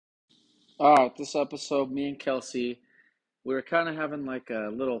All right, this episode, me and Kelsey, we were kind of having like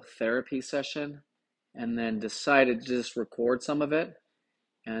a little therapy session and then decided to just record some of it.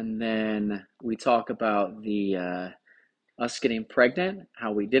 And then we talk about the us getting pregnant,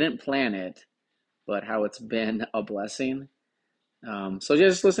 how we didn't plan it, but how it's been a blessing. So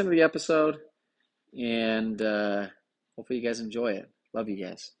just listen to the episode and hopefully you guys enjoy it. Love you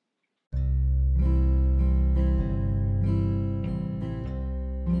guys.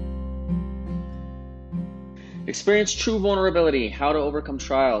 Experience true vulnerability, how to overcome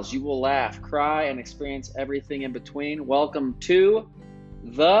trials. You will laugh, cry, and experience everything in between. Welcome to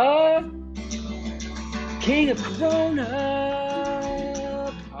the King of Corona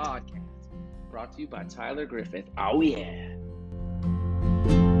podcast, brought to you by Tyler Griffith. Oh, yeah.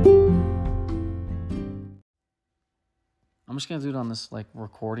 I'm just going to do it on this like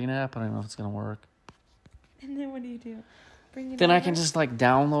recording app. I don't know if it's going to work. And then what do you do? Bring it Then over? I can just like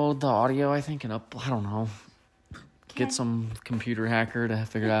download the audio, I think, and I don't know. Okay. Get some computer hacker to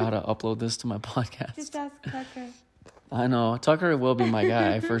figure out how to upload this to my podcast. Just ask Tucker. I know. Tucker will be my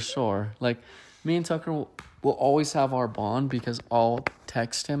guy for sure. Like, me and Tucker will always have our bond because I'll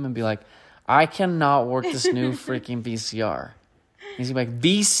text him and be like, I cannot work this new freaking VCR. He's gonna be like,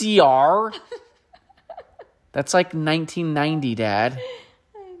 VCR? That's like 1990, Dad.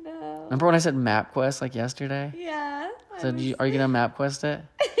 I know. Remember when I said MapQuest like yesterday? Yeah. So are you gonna MapQuest it?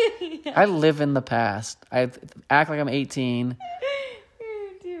 Yeah. I live in the past. I act like I'm 18.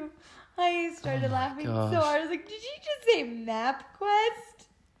 You do. I started laughing so gosh. hard. I was like, did you just say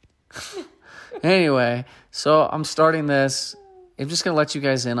MapQuest? Anyway, so I'm starting this. I'm just going to let you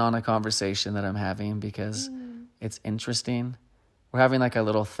guys in on a conversation that I'm having because it's interesting. We're having like a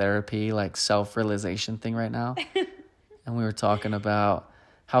little therapy, like self-realization thing right now. And we were talking about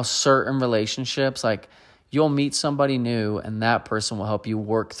how certain relationships, like you'll meet somebody new and that person will help you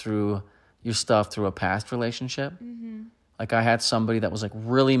work through your stuff through a past relationship. Mm-hmm. Like I had somebody that was like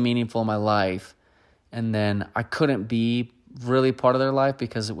really meaningful in my life. And then I couldn't be really part of their life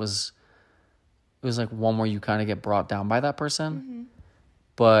because it was like one where you kind of get brought down by that person. Mm-hmm.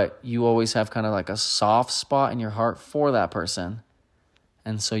 But you always have kind of like a soft spot in your heart for that person.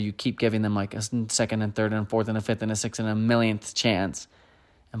 And so you keep giving them like a second and third and fourth and a fifth and a sixth and a millionth chance.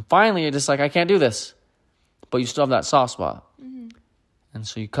 And finally you're just like, I can't do this. But you still have that soft spot. Mm-hmm. And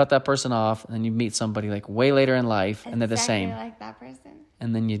so you cut that person off and then you meet somebody like way later in life and they're the same. Exactly like that person.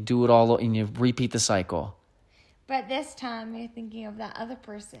 And then you do it all and you repeat the cycle. But this time you're thinking of that other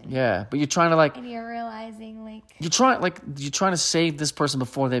person. Yeah, but you're trying to like... And you're realizing like... You're trying to save this person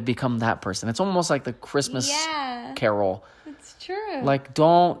before they become that person. It's almost like the Christmas carol. It's true. Like,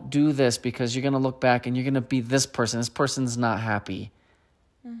 don't do this because you're going to look back and you're going to be this person. This person's not happy.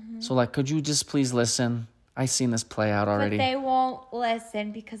 Mm-hmm. So, like, could you just please listen? I've seen this play out already. But they won't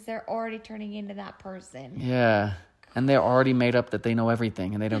listen because they're already turning into that person. Yeah. And they're already made up that they know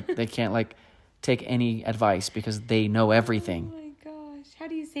everything. And they can't, like, take any advice because they know everything. Oh, my gosh. How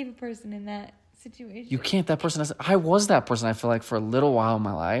do you save a person in that situation? You can't. That person I was that person, I feel like, for a little while in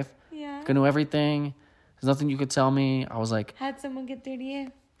my life. Yeah. I knew everything. There's nothing you could tell me. I was like... Had someone get through to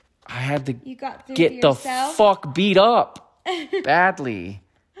you? I had to You got through get to the yourself? fuck beat up badly.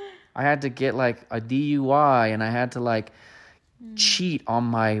 I had to get like a DUI and I had to like cheat on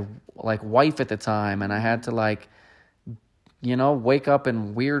my like wife at the time. And I had to like, wake up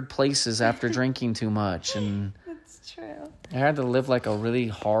in weird places after drinking too much. And That's true. I had to live like a really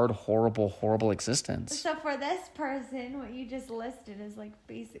hard, horrible existence. So for this person, what you just listed is like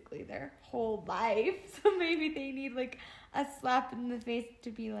basically their whole life. So maybe they need like a slap in the face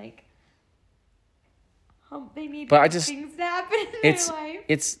to be like, they need things to happen in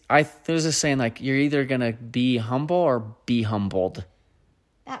their life. There's a saying like, you're either going to be humble or be humbled.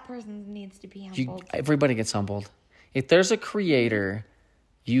 That person needs to be humbled. Everybody gets humbled. If there's a creator,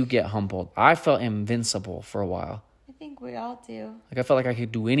 you get humbled. I felt invincible for a while. I think we all do. Like I felt like I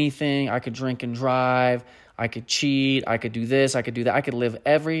could do anything. I could drink and drive. I could cheat. I could do this. I could do that. I could live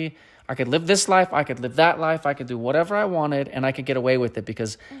this life. I could live that life. I could do whatever I wanted and I could get away with it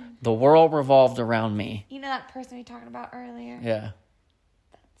because the world revolved around me. You know that person we talked about earlier? Yeah.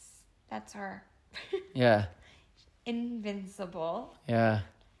 That's her. Yeah. Invincible. Yeah.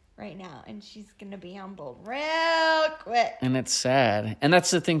 Right now, and she's gonna be humbled real quick. And it's sad. And that's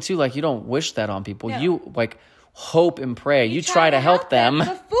the thing too, like you don't wish that on people. No. You like hope and pray. You try to help them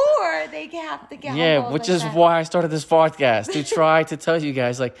before they have to get humbled. Which is why I started this podcast, to try to tell you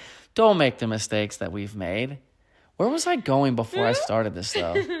guys, like, don't make the mistakes that we've made. Where was I going before I started this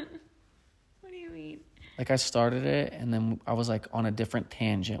though? What do you mean? Like I started it and then I was like on a different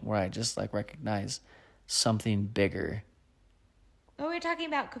tangent where I just like recognized something bigger. Well, we were talking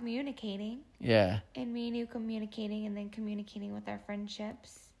about communicating. Yeah. And me and you communicating and then communicating with our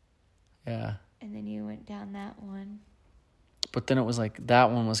friendships. Yeah. And then you went down that one. But then it was like that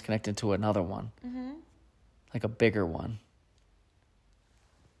one was connected to another one. Mm-hmm. Like a bigger one.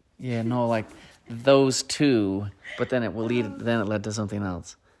 Yeah, no, like those two, but then it led to something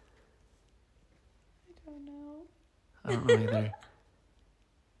else. I don't know either.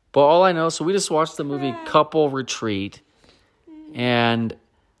 But all I know, so we just watched the movie Couple Retreat, and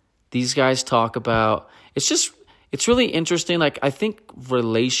these guys talk about, it's really interesting. Like, I think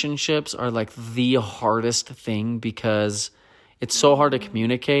relationships are like the hardest thing because it's so hard to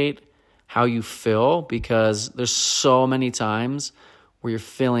communicate how you feel because there's so many times where you're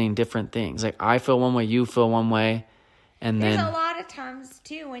feeling different things. Like, I feel one way, you feel one way, and There's a lot of times,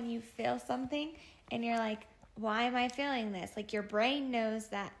 too, when you feel something and you're like, why am I feeling this? Like, your brain knows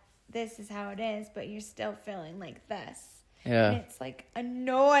that this is how it is, but you're still feeling like this. Yeah. And it's, like,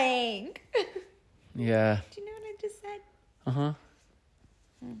 annoying. Yeah. Do you know what I just said? Uh-huh.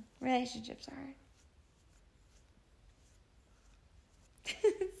 Relationships are hard.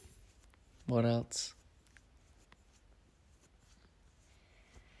 What else?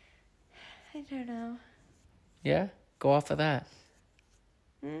 I don't know. Yeah? Go off of that.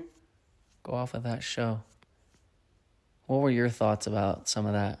 Hmm? Go off of that show. What were your thoughts about some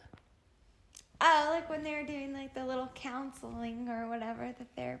of that? Oh, like when they were doing like the little counseling or whatever, the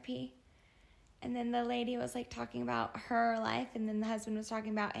therapy. And then the lady was like talking about her life and then the husband was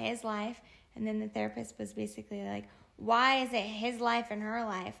talking about his life. And then the therapist was basically like, why is it his life and her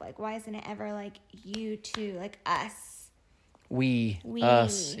life? Like, why isn't it ever like you two, like us?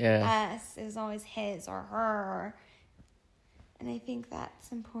 Us, yeah. Us. It was always his or her. And I think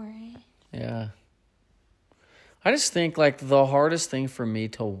that's important. Yeah. I just think, like, the hardest thing for me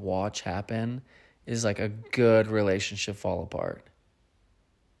to watch happen is, like, a good relationship fall apart.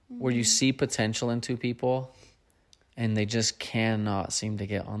 Mm-hmm. Where you see potential in two people, and they just cannot seem to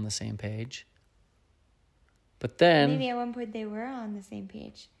get on the same page. But then... Maybe at one point they were on the same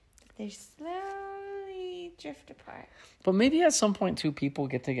page. But they slowly drift apart. But maybe at some point two people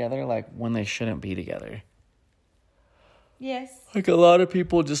get together, like, when they shouldn't be together. Yes. Like, a lot of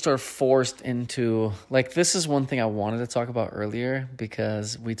people just are forced into... Like, this is one thing I wanted to talk about earlier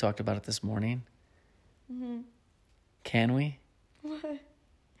because we talked about it this morning. Mm-hmm. Can we? What?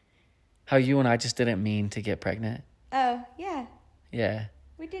 How you and I just didn't mean to get pregnant. Oh, yeah. Yeah.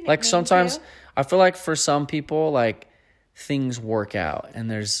 We didn't like, mean sometimes, to. I feel like for some people, like, things work out and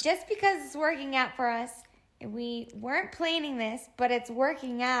there's... Just because it's working out for us, we weren't planning this, but it's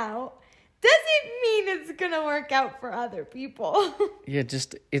working out... doesn't mean it's gonna work out for other people. Yeah,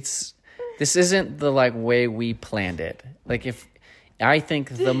 just this isn't the like way we planned it. Like, if I think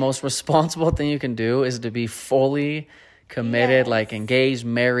the most responsible thing you can do is to be fully committed, yes. like engaged,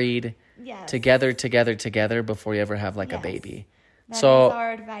 married, yes. together before you ever have like yes. a baby. That so is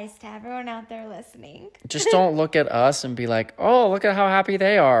our advice to everyone out there listening. Just don't look at us and be like, oh, look at how happy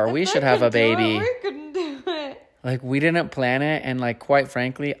they are. We should have a baby. We couldn't do it. Like, we didn't plan it, and, like, quite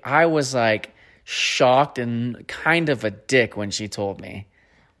frankly, I was, like, shocked and kind of a dick when she told me.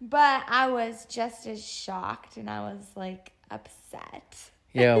 But I was just as shocked, and I was, like, upset.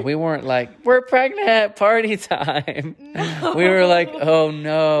 Yeah, we weren't like, we're pregnant, party time. No. We were like, oh,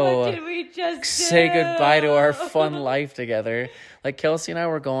 no. What did we just say do? Goodbye to our fun life together. Like, Kelsey and I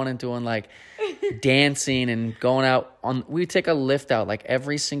were going and doing, like, dancing and going out on... We take a lift out, like,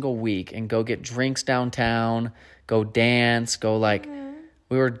 every single week and go get drinks downtown, go dance, go, like... Mm-hmm.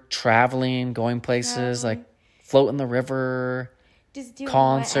 We were traveling, going places, like, floating the river, just doing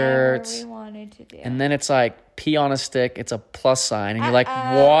concerts. Whatever we wanted to do. And then it's like, pee on a stick, it's a plus sign. And you're like,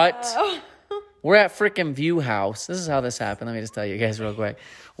 what? We're at frickin' View House. This is how this happened. Let me just tell you guys real quick.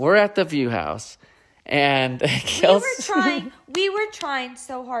 We're at the View House. And we were trying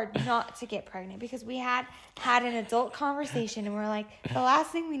so hard not to get pregnant because we had an adult conversation and we're like, the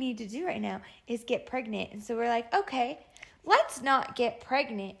last thing we need to do right now is get pregnant. And so we're like, okay, let's not get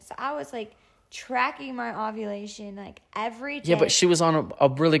pregnant. So I was like tracking my ovulation like every day. Yeah, but she was on a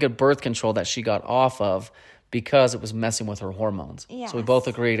really good birth control that she got off of because it was messing with her hormones. Yes. So we both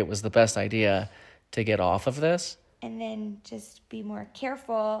agreed it was the best idea to get off of this. And then just be more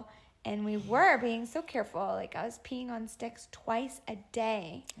careful. And we were being so careful. Like, I was peeing on sticks twice a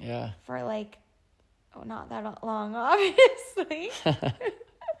day. Yeah. For like, not that long, obviously.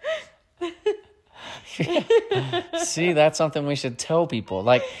 See, that's something we should tell people.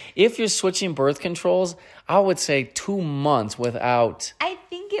 Like, if you're switching birth controls, I would say 2 months without... I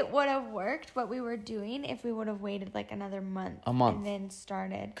think it would have worked what we were doing if we would have waited like another month. A month. And then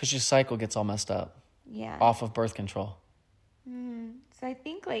started. Because your cycle gets all messed up. Yeah. Off of birth control. So I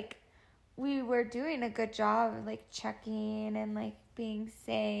think like we were doing a good job of like checking and like being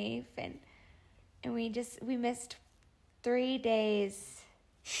safe, and we missed 3 days.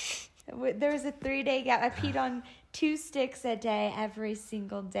 There was a 3-day gap. I peed on 2 sticks a day every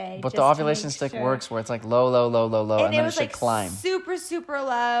single day. But the ovulation stick works where it's like low, low, low, low, low, and then it should like climb. Super, super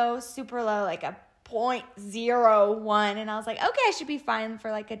low, like a 0.01. And I was like, okay, I should be fine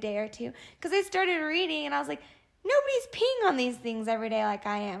for like a day or two. Because I started reading and I was like, nobody's peeing on these things every day like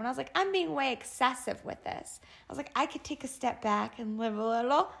I am. And I was like, I'm being way excessive with this. I was like, I could take a step back and live a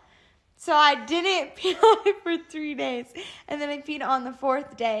little. So I didn't pee on it for 3 days. And then I peed on the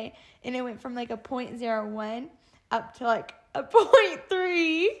 4th day. And it went from like a 0.01 up to like a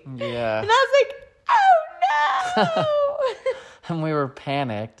 0.3. Yeah. And I was like, oh no. And we were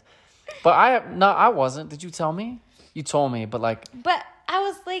panicked. But I wasn't. Did you tell me? You told me, but like. But I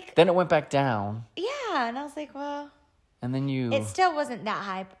was like. Then it went back down. Yeah. And I was like, well. And then you. It still wasn't that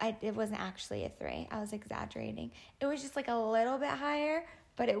high. It wasn't actually a 3. I was exaggerating. It was just like a little bit higher,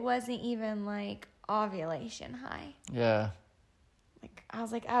 but it wasn't even like ovulation high. Yeah. Like, I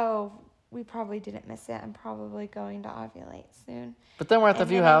was like, oh, we probably didn't miss it. I'm probably going to ovulate soon. But then we're at the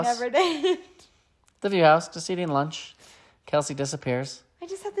View House. I never did. The View House, just eating lunch. Kelsey disappears. I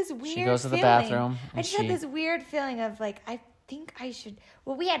just had this weird feeling. She goes to the bathroom. I just had this weird feeling of like, I think I should.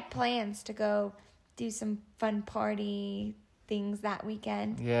 Well, we had plans to go do some fun party things that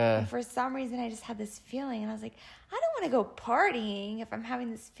weekend. Yeah. And for some reason, I just had this feeling. And I was like, I don't want to go partying if I'm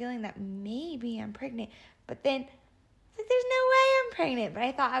having this feeling that maybe I'm pregnant. But then like, there's no way I'm pregnant, but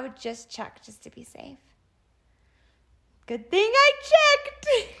I thought I would just check just to be safe. Good thing I checked.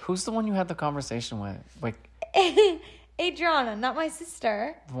 Who's the one you had the conversation with? Like Adriana, not my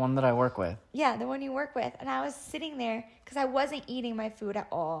sister. The one that I work with. Yeah, the one you work with. And I was sitting there because I wasn't eating my food at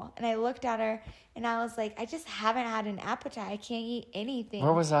all. And I looked at her and I was like, I just haven't had an appetite. I can't eat anything.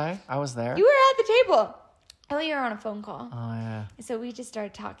 Where was I? I was there. You were at the table. Oh, you were on a phone call. Oh, yeah. And so we just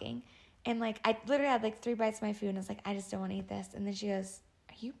started talking. And, like, I literally had, like, 3 bites of my food. And I was like, I just don't want to eat this. And then she goes,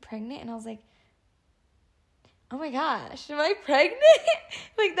 are you pregnant? And I was like, oh, my gosh. Am I pregnant?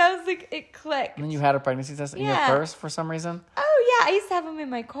 Like, that was, like, it clicked. And then you had a pregnancy test in your purse for some reason? Oh, yeah. I used to have them in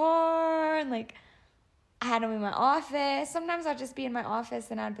my car. And, like, I had them in my office. Sometimes I'd just be in my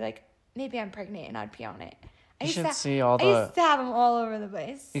office. And I'd be like, maybe I'm pregnant. And I'd pee on it. I used to have them all over the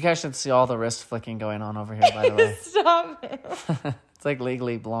place. You guys should see all the wrist flicking going on over here, by the way. Stop it. It's like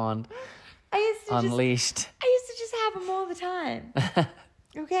Legally Blonde. Unleashed. I used to just have them all the time.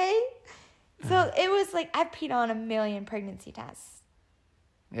 Okay? So it was like I peed on a million pregnancy tests.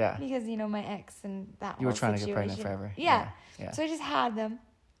 Yeah. Because, you know, my ex and that You were trying to get pregnant forever. Yeah. So I just had them.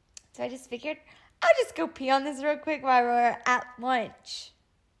 So I just figured I'll just go pee on this real quick while we're at lunch.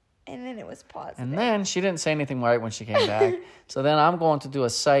 And then it was positive. And then she didn't say anything right when she came back. So then I'm going to do a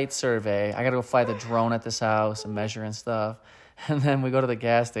site survey. I got to go fly the drone at this house and measure and stuff. And then we go to the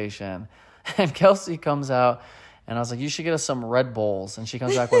gas station. And Kelsey comes out. And I was like, you should get us some Red Bulls. And she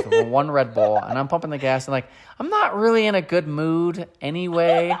comes back with 1 Red Bull. And I'm pumping the gas. And like, I'm not really in a good mood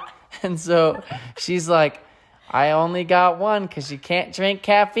anyway. And so she's like, I only got 1 because you can't drink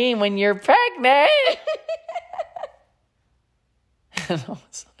caffeine when you're pregnant. And I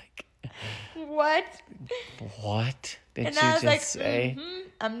was like, What did you just say?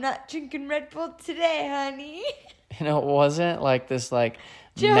 I'm not drinking Red Bull today, honey. You know, it wasn't like this like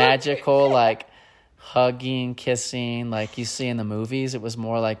magical like hugging, kissing like you see in the movies. It was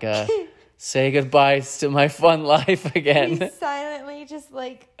more like a say goodbyes to my fun life again. We silently just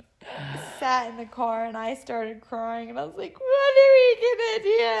like sat in the car and I started crying and I was like, what are we gonna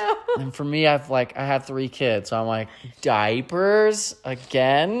do? And for me, I had 3 kids, so I'm like, diapers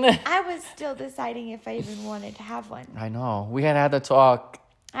again? I was still deciding if I even wanted to have one. I know. We had the talk.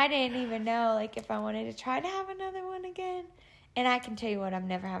 I didn't even know like if I wanted to try to have another one again. And I can tell you what, I'm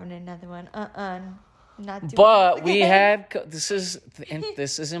never having another one. Not doing But this we again. had this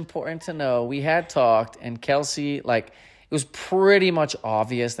is important to know. We had talked, and Kelsey like it was pretty much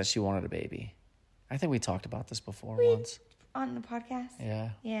obvious that she wanted a baby. I think we talked about this before once on the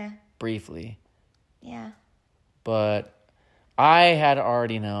podcast. Yeah, briefly. Yeah, but I had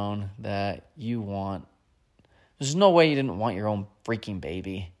already known that you want. There's no way you didn't want your own freaking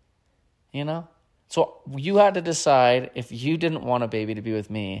baby, you know. So you had to decide if you didn't want a baby to be with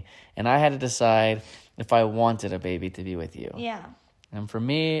me, and I had to decide if I wanted a baby to be with you. Yeah. And for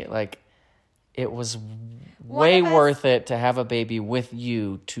me, like, it was way worth it to have a baby with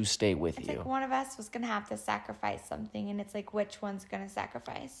you to stay with you. It's like one of us was going to have to sacrifice something, and it's like, which one's going to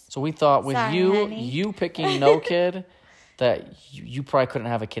sacrifice? So we thought with honey. you picking no kid, that you probably couldn't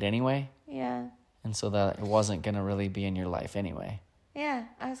have a kid anyway. Yeah. And so that it wasn't going to really be in your life anyway. Yeah,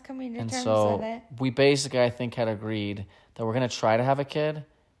 I was coming to And terms so with it. we basically, I think, had agreed that we're going to try to have a kid.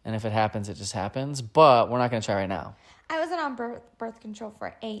 And if it happens, it just happens. But we're not going to try right now. I was on birth control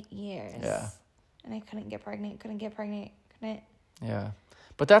for 8 years. Yeah. And I couldn't get pregnant. Yeah.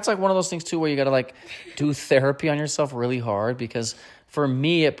 But that's like one of those things too where you got to like do therapy on yourself really hard, because for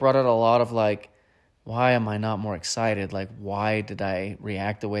me it brought out a lot of like, why am I not more excited? Like, why did I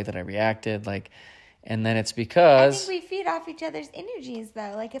react the way that I reacted? Like, and then it's I because think we feed off each other's energies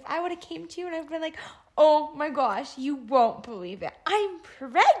though. Like if I would have came to you and I've been like, oh my gosh, you won't believe it, I'm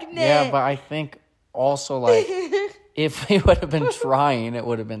pregnant. yeah, but I think also like if we would have been trying, it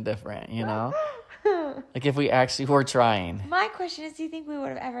would have been different, you know? Like if we actually were trying. My question is, do you think we would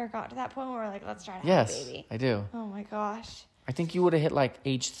have ever got to that point where we're like, let's try to have Yes, a baby? I do. Oh my gosh. I think you would have hit like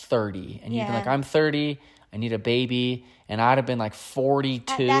age 30 and you'd be Yeah. like, I'm 30, I need a baby. And I'd have been like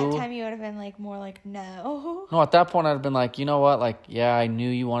 42. At that time, you would have been like more like, no. No, at that point, I'd have been like, you know what? Like, yeah, I knew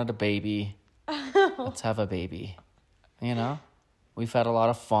you wanted a baby. Let's have a baby. You know? We've had a lot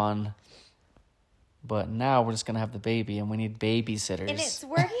of fun. But now we're just going to have the baby, and we need babysitters. And it's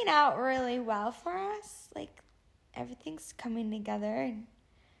working out really well for us. Like, everything's coming together.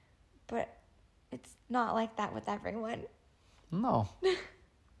 But it's not like that with everyone. No.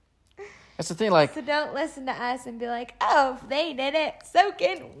 That's the thing, like... So don't listen to us and be like, oh, if they did it, so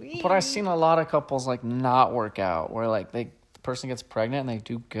can we. But I've seen a lot of couples, like, not work out, where, like, the person gets pregnant and they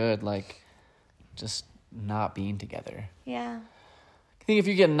do good, like, just not being together. Yeah. I think if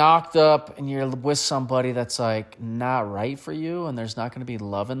you get knocked up and you're with somebody that's, like, not right for you and there's not going to be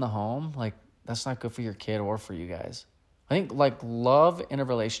love in the home, like, that's not good for your kid or for you guys. I think, like, love in a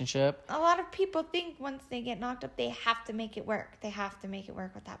relationship... A lot of people think once they get knocked up, they have to make it work. They have to make it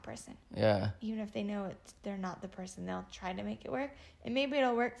work with that person. Yeah. Even if they know they're not the person, they'll try to make it work. And maybe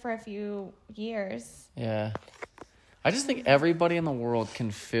it'll work for a few years. Yeah. I just think everybody in the world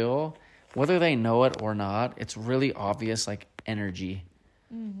can feel, whether they know it or not, it's really obvious, like, energy.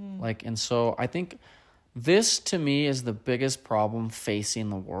 Mm-hmm. Like, and so I think this, to me, is the biggest problem facing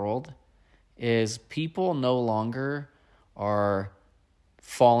the world, is people no longer are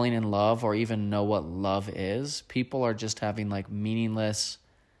falling in love or even know what love is. People are just having, like, meaningless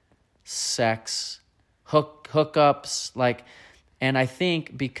sex, hookups, like, and I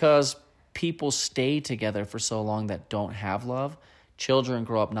think because people stay together for so long that don't have love, children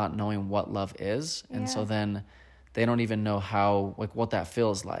grow up not knowing what love is, and so then they don't even know how, like, what that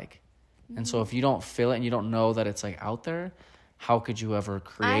feels like. Mm-hmm. And so if you don't feel it and you don't know that it's, like, out there, how could you ever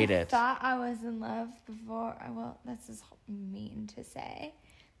create it? I thought I was in love before. Well, this is mean to say.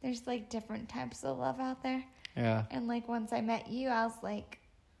 There's, like, different types of love out there. Yeah. And, like, once I met you, I was like,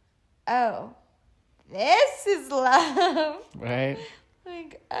 oh, this is love. Right?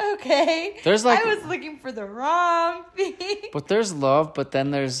 Like, okay. There's, like... I was looking for the wrong thing. But there's love, but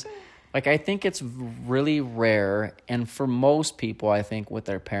then there's... Like, I think it's really rare, and for most people, I think, with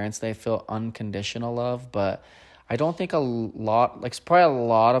their parents, they feel unconditional love, but I don't think a lot... Like, it's probably a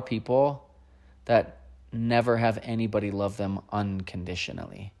lot of people that never have anybody love them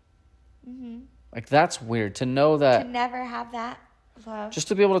unconditionally. Mm-hmm. Like, that's weird, to know that... To never have that love. Just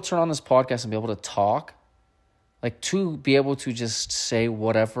to be able to turn on this podcast and be able to talk, like, to be able to just say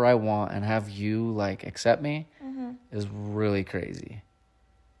whatever I want and have you, like, accept me is really crazy.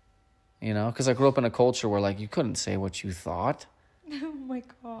 You know? Because I grew up in a culture where, like, you couldn't say what you thought. Oh, my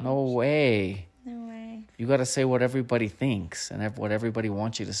God. No way. No way. You got to say what everybody thinks and what everybody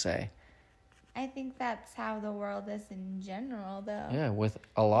wants you to say. I think that's how the world is in general, though. Yeah, with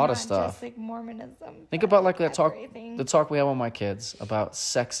a lot of stuff. Not just, like, Mormonism. Think about, like, that talk, everything. the talk we have with my kids about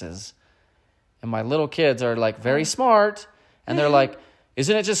sexes. And my little kids are, like, very smart. And they're like,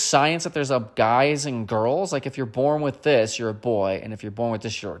 isn't it just science that there's guys and girls? Like, if you're born with this, you're a boy. And if you're born with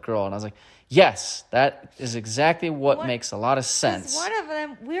this, you're a girl. And I was like, yes, that is exactly what makes a lot of sense. One of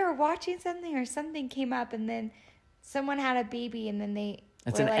them, we were watching something or something came up. And then someone had a baby. And then they...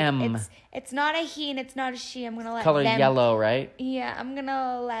 It's an like, M. It's not a he and it's not a she. I'm going to let color them... yellow, right? Yeah, I'm going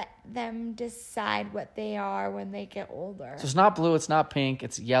to let them decide what they are when they get older. So it's not blue, it's not pink,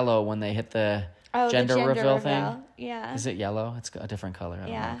 it's yellow when they hit the gender reveal thing. Yeah. Is it yellow? It's a different color. I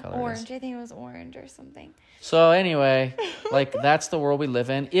don't know what color orange. it is. I think it was orange or something. So anyway, like, that's the world we live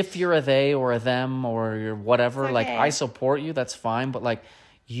in. If you're a they or a them or you're whatever, Okay. like, I support you, that's fine. But, like,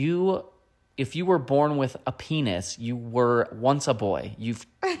 if you were born with a penis, you were once a boy. You've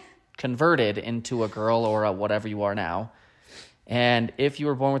converted into a girl or a whatever you are now. And if you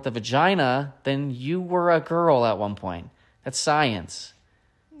were born with a vagina, then you were a girl at one point. That's science.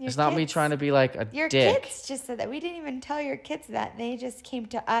 It's not me trying to be like a your dick. Kids just said that. We didn't even tell your kids that. They just came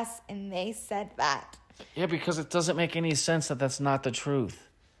to us and they said that. Yeah, because it doesn't make any sense that that's not the truth.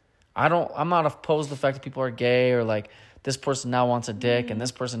 I'm not opposed to the fact that people are gay or like this person now wants a dick and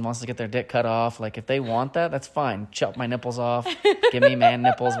this person wants to get their dick cut off. Like if they want that, that's fine. Chop my nipples off. Give me man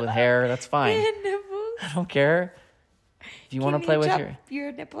nipples with hair. That's fine. Man nipples. I don't care. If you want to play with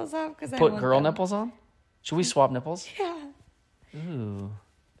your nipples off, because put girl nipples on. Should we swap nipples? Yeah. Ooh,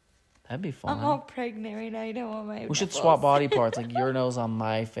 that'd be fun. I'm all pregnant right now. You don't want my. We nipples. should swap body parts, like your nose on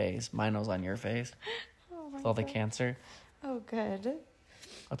my face, my nose on your face, with all the God. cancer. Oh, good.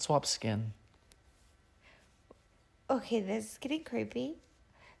 Let's swap skin. Okay, this is getting creepy.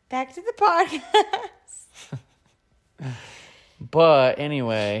 Back to the podcast. But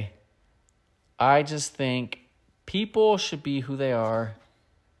anyway, I just think people should be who they are.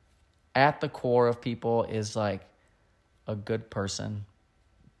 At the core of people is like a good person.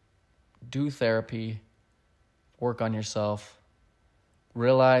 Do therapy. Work on yourself.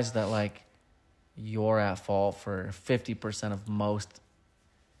 Realize that like you're at fault for 50% of most.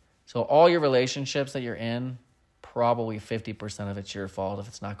 So all your relationships that you're in, probably 50% of it's your fault if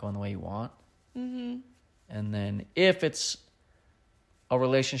it's not going the way you want. Mm-hmm. And then if it's a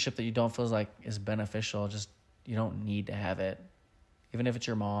relationship that you don't feel like is beneficial, just you don't need to have it. Even if it's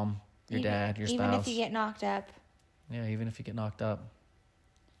your mom, your dad, your spouse. Even if you get knocked up. Yeah, even if you get knocked up.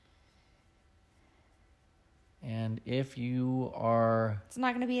 And if you are... It's not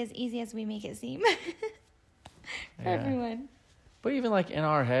going to be as easy as we make it seem. For Yeah. everyone. But even like in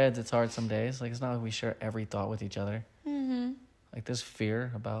our heads, it's hard some days. Like it's not like we share every thought with each other. Mm-hmm. Like there's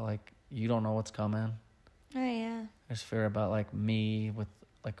fear about like you don't know what's coming. Oh, yeah. There's fear about like me with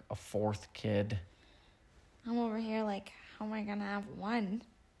like a fourth kid. I'm over here like, how am I going to have one?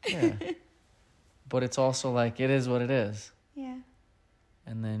 Yeah. But it's also like it is what it is. Yeah.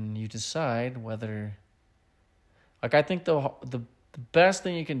 And then you decide whether... Like I think the best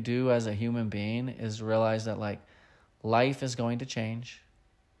thing you can do as a human being is realize that like life is going to change.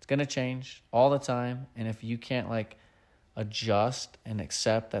 It's going to change all the time. And if you can't like adjust and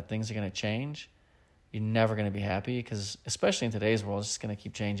accept that things are going to change, you're never going to be happy because especially in today's world, it's just going to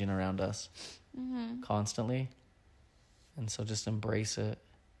keep changing around us constantly. And so just embrace it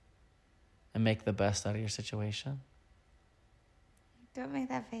and make the best out of your situation. Don't make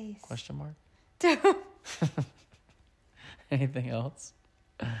that face. Question mark? Don't. Anything else?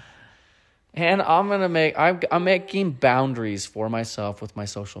 And I'm making boundaries for myself with my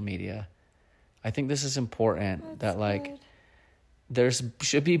social media. I think this is important that like there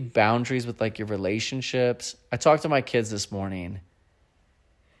should be boundaries with like your relationships. I talked to my kids this morning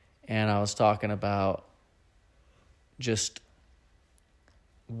and I was talking about just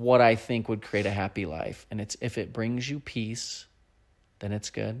what I think would create a happy life. And it's if it brings you peace, then it's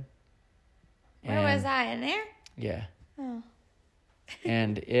good. Where was I? In there? Yeah. Oh.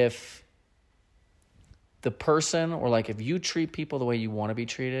 And if the person or like if you treat people the way you want to be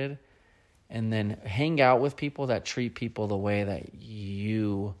treated and then hang out with people that treat people the way that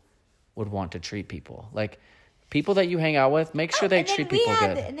you would want to treat people. Like people that you hang out with, make sure they treat people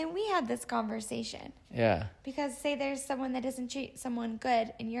good. And then we had this conversation. Yeah. Because say there's someone that doesn't treat someone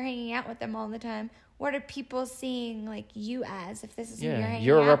good and you're hanging out with them all the time. What are people seeing like you as if this is who you're hanging out with?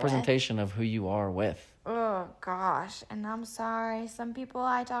 You're a representation of who you are with. Oh, gosh. And I'm sorry. Some people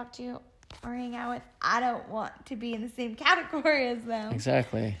I talk to or hang out with, I don't want to be in the same category as them.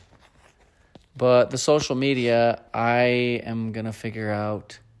 Exactly. But the social media, I am going to figure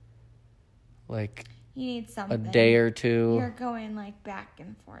out like you need something. a day or two. You're going like back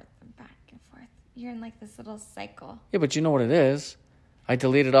and forth and back and forth. You're in like this little cycle. Yeah, but you know what it is? I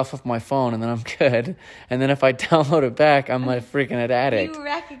delete it off of my phone and then I'm good. And then if I download it back, I'm a freaking addict. You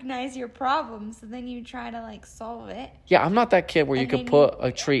recognize your problem, so then you try to like solve it. Yeah, I'm not that kid where you could put a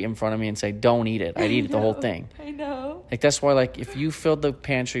treat in front of me and say, don't eat it. I'd eat the whole thing. I know. Like that's why like if you filled the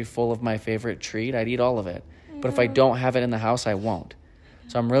pantry full of my favorite treat, I'd eat all of it. But if I don't have it in the house, I won't.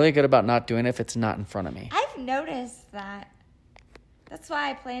 So I'm really good about not doing it if it's not in front of me. I've noticed that. That's why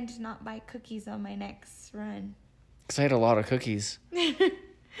I plan to not buy cookies on my next run. Because I ate a lot of cookies. And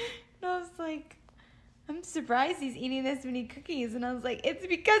I was like, I'm surprised he's eating this many cookies. And I was like, it's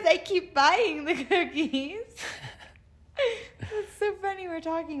because I keep buying the cookies. It's so funny we're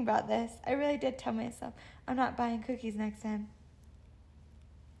talking about this. I really did tell myself, I'm not buying cookies next time.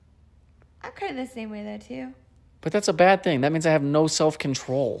 I'm kind of the same way though too. But that's a bad thing. That means I have no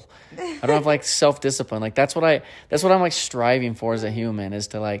self-control. I don't have like self-discipline. Like that's what I'm like striving for as a human is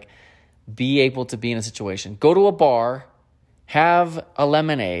to like be able to be in a situation. Go to a bar, have a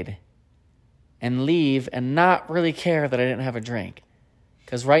lemonade, and leave and not really care that I didn't have a drink.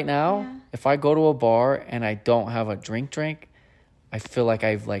 Because right now, Yeah. if I go to a bar and I don't have a drink, I feel like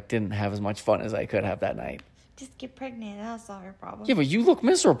I didn't have as much fun as I could have that night. Just get pregnant. That'll solve your problem. Yeah, but you look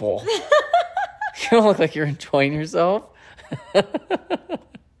miserable. You don't look like you're enjoying yourself.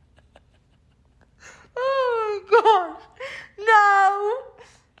 Oh my gosh. No.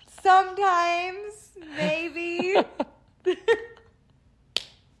 Sometimes, maybe.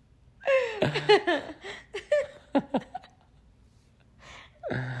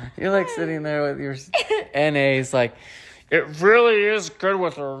 You're like sitting there with your NAs like, it really is good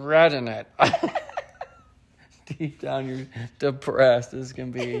with a red in it. Deep down, you're depressed as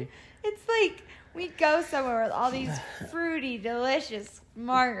can be. It's like we go somewhere with all these fruity, delicious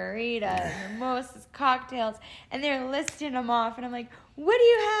margaritas and mimosas, cocktails, and they're listing them off. And I'm like, what do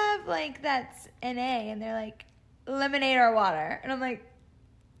you have like that's NA? And they're like, lemonade or water. And I'm like,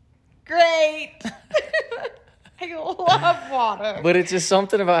 great. I love water. But it's just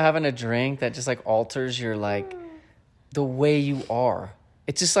something about having a drink that just like alters your like the way you are.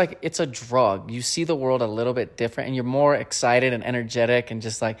 It's just like it's a drug. You see the world a little bit different and you're more excited and energetic and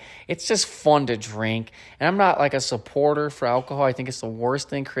just like it's just fun to drink. And I'm not like a supporter for alcohol. I think it's the worst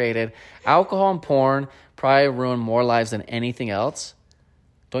thing created. Alcohol and porn probably ruin more lives than anything else.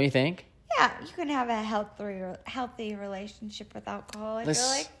 Don't you think? Yeah, you can have a healthy relationship with alcohol, I feel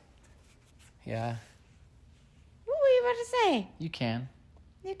like. Yeah, What were you about to say? you can.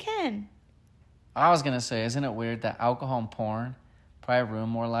 You can. I was going to say, isn't it weird that alcohol and porn probably ruin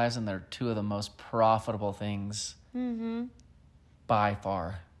more lives and they're two of the most profitable things by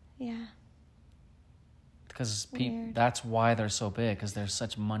far? Yeah. Because Weird. that's why they're so big, because they're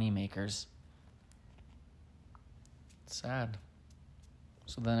such money makers. It's sad.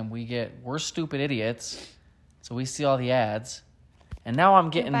 So then we're stupid idiots. So we see all the ads. And now I'm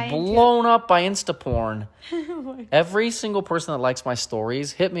getting blown up by Instaporn. Every single person that likes my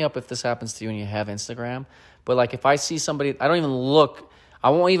stories, hit me up if this happens to you and you have Instagram. But like if I see somebody, I don't even look. I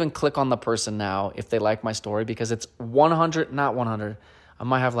won't even click on the person now if they like my story because it's 100, not 100. I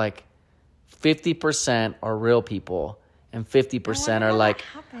might have like 50% are real people and 50% are like,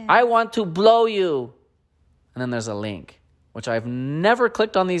 I want to blow you. And then there's a link, which I've never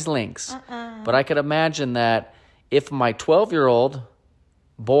clicked on these links. But I could imagine that if my 12-year-old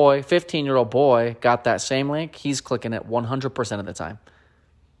boy, 15-year-old boy got that same link, he's clicking it 100% of the time.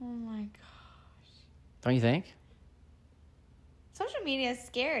 Oh my gosh. Don't you think? Social media is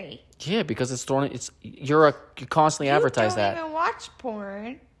scary. Yeah, because you're constantly advertise that. You don't even watch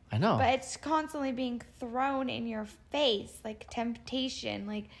porn. I know. But it's constantly being thrown in your face, like temptation,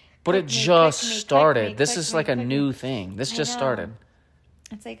 like. But it just started. This is like a new thing. This just started.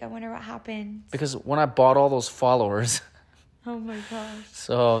 It's like, I wonder what happened. Because when I bought all those followers. Oh my gosh.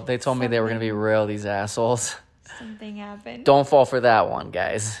 So they told me they were going to be real, these assholes. Something happened. Don't fall for that one,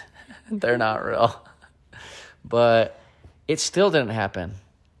 guys. They're not real. But it still didn't happen.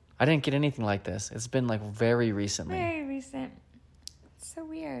 I didn't get anything like this. It's been like very recently. Very recent. It's so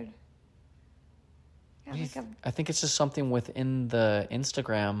weird. I think it's just something within the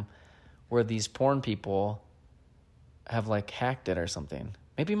Instagram where these porn people have like hacked it or something.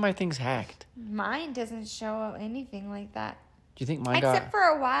 Maybe my thing's hacked. Mine doesn't show anything like that. Do you think mine Except for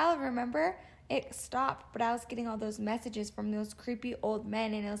a while, remember? It stopped, but I was getting all those messages from those creepy old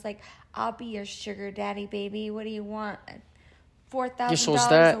men, and it was like, I'll be your sugar daddy, baby. What do you want?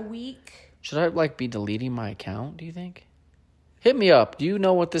 $4,000 a week? Should I like be deleting my account, do you think? Hit me up. Do you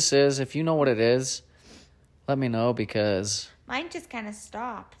know what this is? If you know what it is, let me know because... Mine just kind of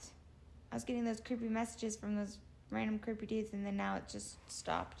stopped. I was getting those creepy messages from those random creepy dudes, and then now it just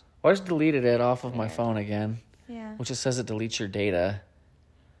stopped. Well, I just deleted it off of my phone again. Yeah. Which it says it deletes your data.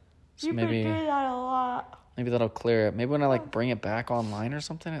 So You've been doing that a lot. Maybe that'll clear it. Maybe when I like bring it back online or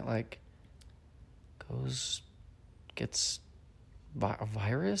something, it like gets a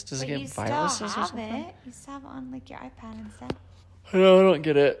virus. Does it get viruses or something? You still have it on like your iPad and stuff. No, I don't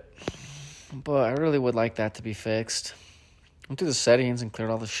get it. But I really would like that to be fixed. Went through the settings and cleared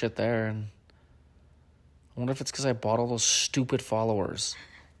all the shit there, and I wonder if it's because I bought all those stupid followers.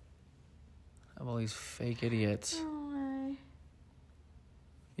 I have all these fake idiots. Oh,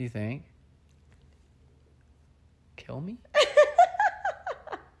 You think? Kill me?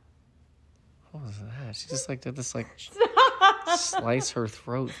 What was that? She just like did this like slice her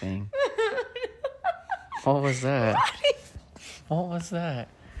throat thing. What was that? What was that?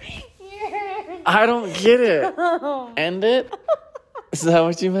 I don't get it. End it? Is that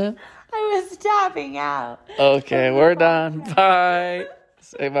what you meant? I was tapping out. Okay, we're done. Bye.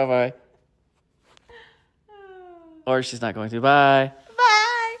 Say bye-bye. Or she's not going to. Bye.